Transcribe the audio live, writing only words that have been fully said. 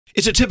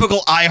It's a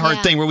typical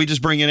iHeart thing where we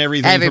just bring in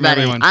everything from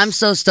everyone. I'm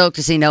so stoked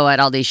to see Noah at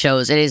all these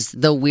shows. It is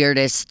the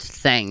weirdest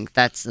thing.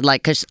 That's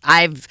like, because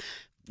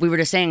we were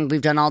just saying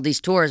we've done all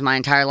these tours my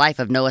entire life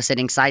of Noah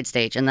sitting side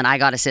stage, and then I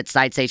got to sit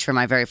side stage for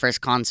my very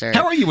first concert.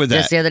 How are you with that?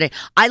 Just the other day,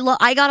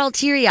 I got all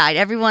teary eyed.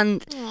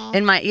 Everyone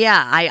in my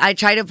I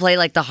try to play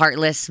like the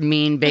heartless,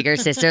 mean, bigger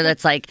sister.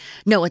 That's like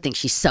Noah thinks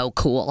she's so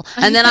cool,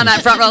 and then I'm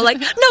at front row like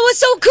Noah's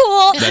so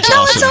cool. That's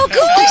Noah's awesome. so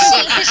cool.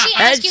 Does she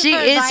ask you She for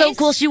is advice? so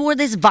cool. She wore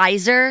this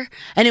visor,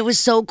 and it was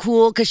so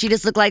cool because she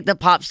just looked like the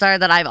pop star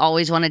that I've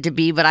always wanted to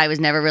be, but I was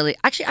never really.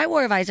 Actually, I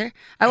wore a visor.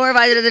 I wore a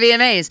visor to the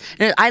VMAs.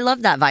 And I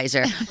love that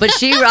visor, but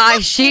she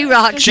rocked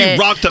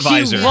rocked the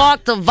visor. She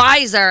rocked the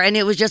visor, and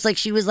it was just like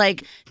she was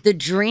like the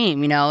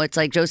dream. You know, it's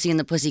like Josie and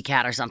the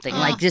Pussycat or something.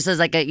 Like just as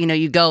like a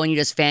you go and you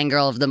just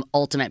fangirl of the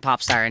ultimate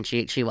pop star, and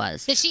she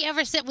was. Does she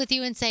ever sit with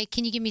you and say,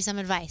 "Can you give me some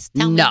advice?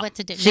 Tell me what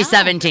to do"? She's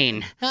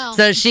 17. Oh.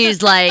 So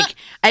she's like,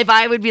 if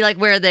I would be like,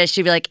 wear this,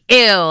 she'd be like,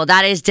 ew,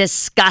 that is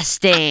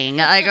disgusting.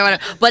 Like, or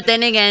whatever. But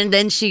then again,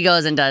 then she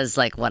goes and does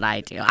like what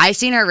I do. I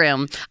seen her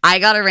room. I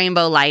got a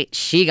rainbow light.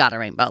 She got a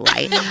rainbow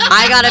light.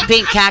 I got a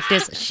pink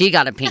cactus. She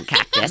got a pink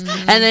cactus.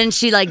 And then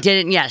she like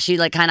didn't, she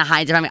like kind of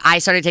hides it from me. I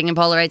started taking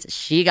Polaroids.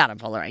 She got a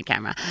Polaroid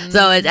camera.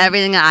 So it's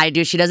everything that I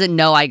do. She doesn't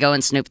know I go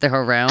and snoop through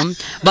her room.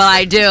 But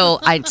I do.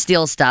 I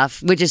steal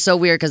stuff, which is so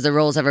weird because the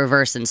roles have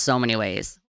reversed in so many ways.